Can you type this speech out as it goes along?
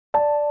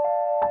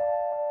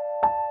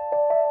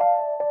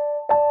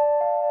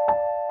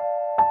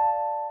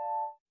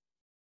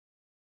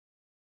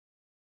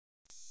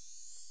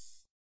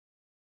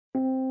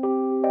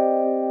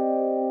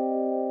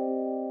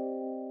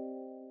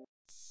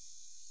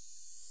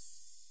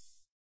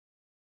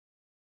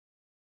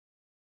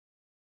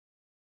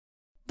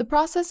The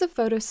process of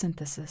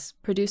photosynthesis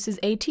produces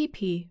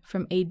ATP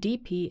from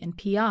ADP and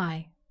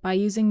PI by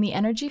using the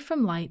energy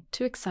from light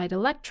to excite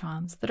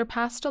electrons that are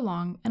passed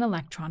along an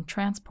electron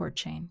transport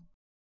chain.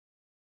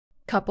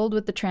 Coupled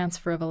with the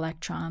transfer of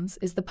electrons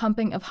is the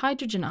pumping of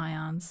hydrogen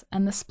ions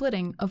and the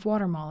splitting of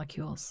water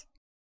molecules.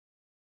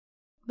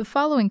 The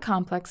following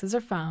complexes are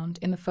found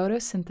in the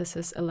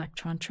photosynthesis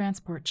electron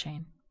transport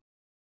chain: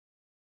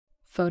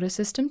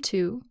 photosystem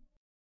 2,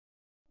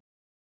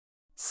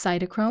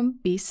 cytochrome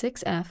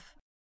B6F,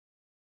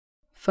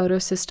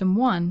 photosystem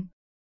 1,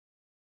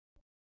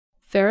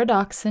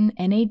 ferredoxin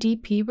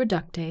NADP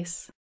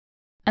reductase,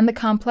 and the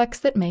complex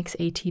that makes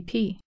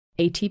ATP,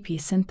 ATP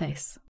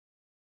synthase.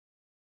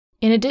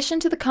 In addition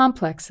to the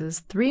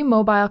complexes, 3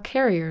 mobile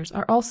carriers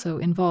are also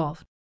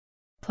involved: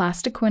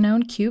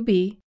 plastoquinone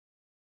QB,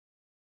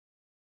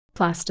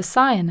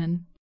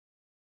 plastocyanin,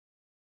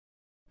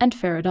 and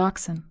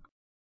ferredoxin.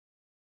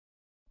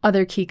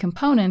 Other key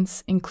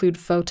components include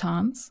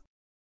photons,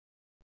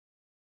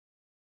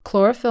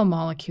 chlorophyll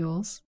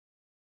molecules,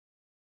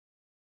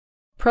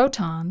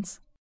 protons,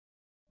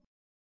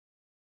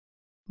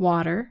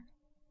 water,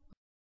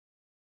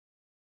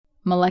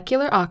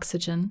 molecular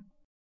oxygen,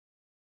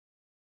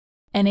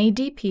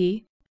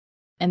 NADP,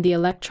 and the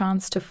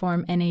electrons to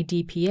form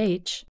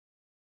NADPH,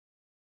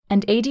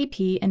 and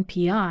ADP and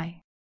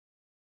PI,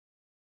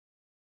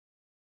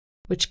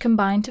 which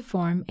combine to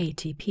form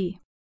ATP.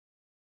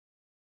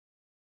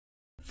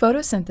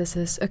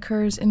 Photosynthesis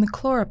occurs in the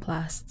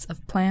chloroplasts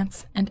of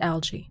plants and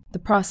algae. The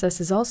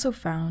process is also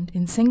found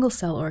in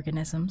single-cell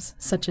organisms,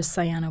 such as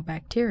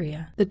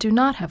cyanobacteria, that do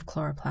not have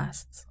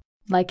chloroplasts.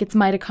 Like its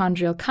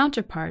mitochondrial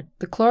counterpart,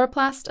 the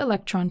chloroplast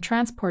electron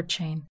transport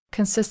chain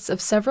consists of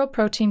several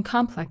protein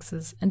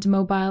complexes and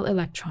mobile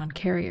electron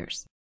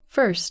carriers.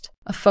 First,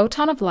 a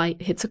photon of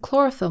light hits a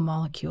chlorophyll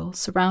molecule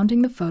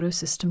surrounding the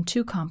photosystem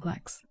 2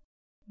 complex.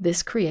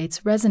 This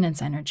creates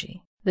resonance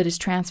energy that is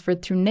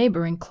transferred through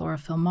neighboring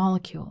chlorophyll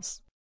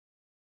molecules.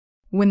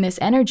 When this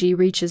energy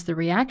reaches the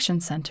reaction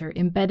center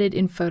embedded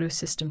in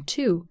photosystem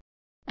 2,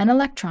 an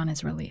electron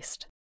is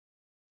released.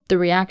 The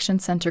reaction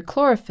center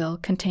chlorophyll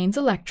contains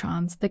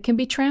electrons that can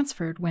be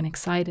transferred when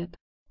excited.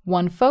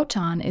 1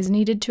 photon is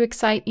needed to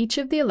excite each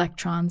of the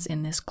electrons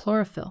in this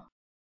chlorophyll.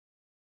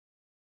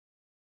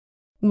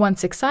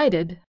 Once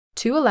excited,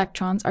 2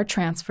 electrons are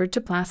transferred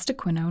to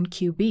plastoquinone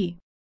QB,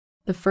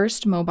 the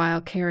first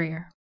mobile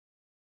carrier.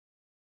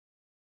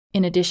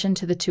 In addition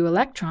to the 2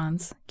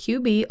 electrons,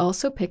 QB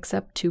also picks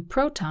up 2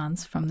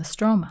 protons from the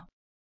stroma.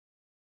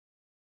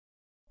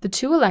 The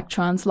 2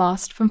 electrons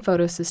lost from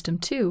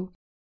photosystem 2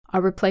 are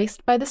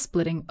replaced by the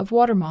splitting of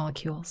water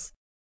molecules.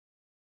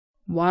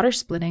 Water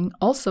splitting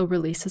also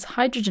releases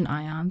hydrogen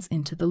ions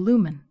into the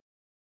lumen.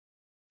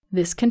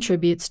 This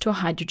contributes to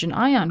a hydrogen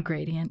ion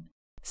gradient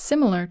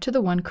similar to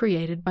the one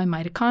created by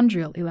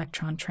mitochondrial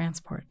electron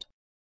transport.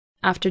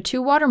 After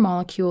 2 water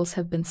molecules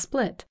have been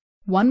split,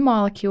 1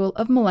 molecule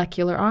of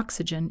molecular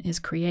oxygen is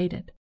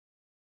created.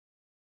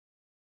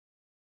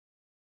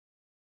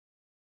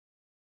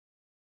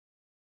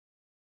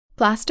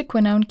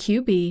 Plastoquinone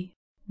QB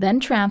then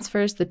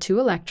transfers the 2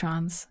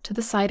 electrons to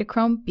the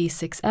cytochrome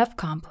B6F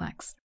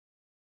complex.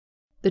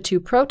 The 2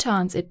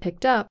 protons it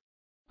picked up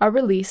are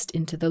released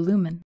into the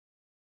lumen.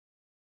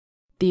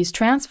 These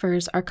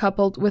transfers are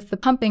coupled with the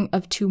pumping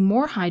of 2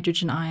 more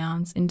hydrogen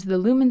ions into the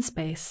lumen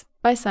space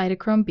by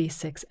cytochrome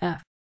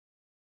B6F.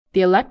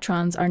 The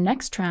electrons are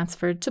next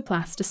transferred to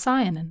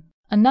plastocyanin,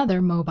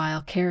 another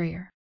mobile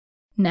carrier.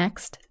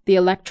 Next, the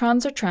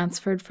electrons are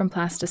transferred from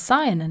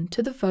plastocyanin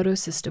to the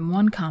photosystem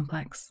 1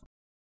 complex.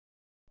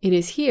 It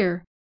is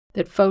here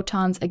that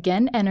photons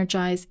again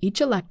energize each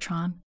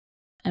electron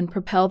and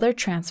propel their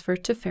transfer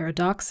to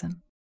ferredoxin.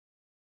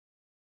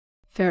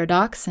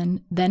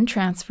 Ferredoxin then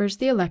transfers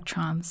the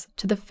electrons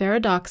to the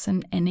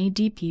ferredoxin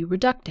NADP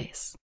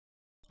reductase,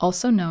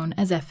 also known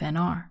as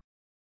FNR.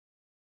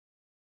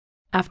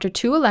 After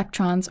 2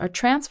 electrons are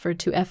transferred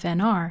to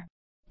FNR,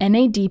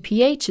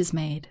 NADPH is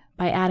made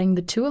by adding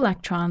the 2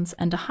 electrons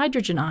and a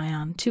hydrogen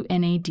ion to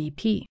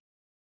NADP.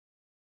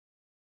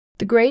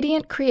 The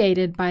gradient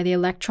created by the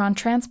electron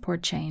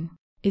transport chain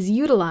is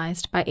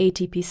utilized by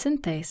ATP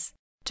synthase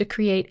to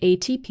create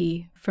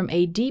ATP from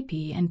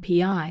ADP and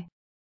PI.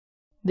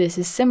 This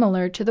is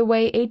similar to the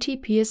way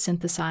ATP is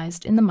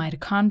synthesized in the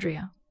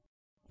mitochondria.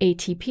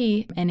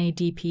 ATP,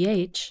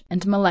 NADPH,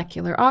 and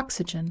molecular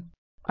oxygen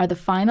are the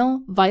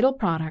final vital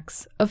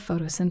products of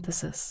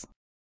photosynthesis.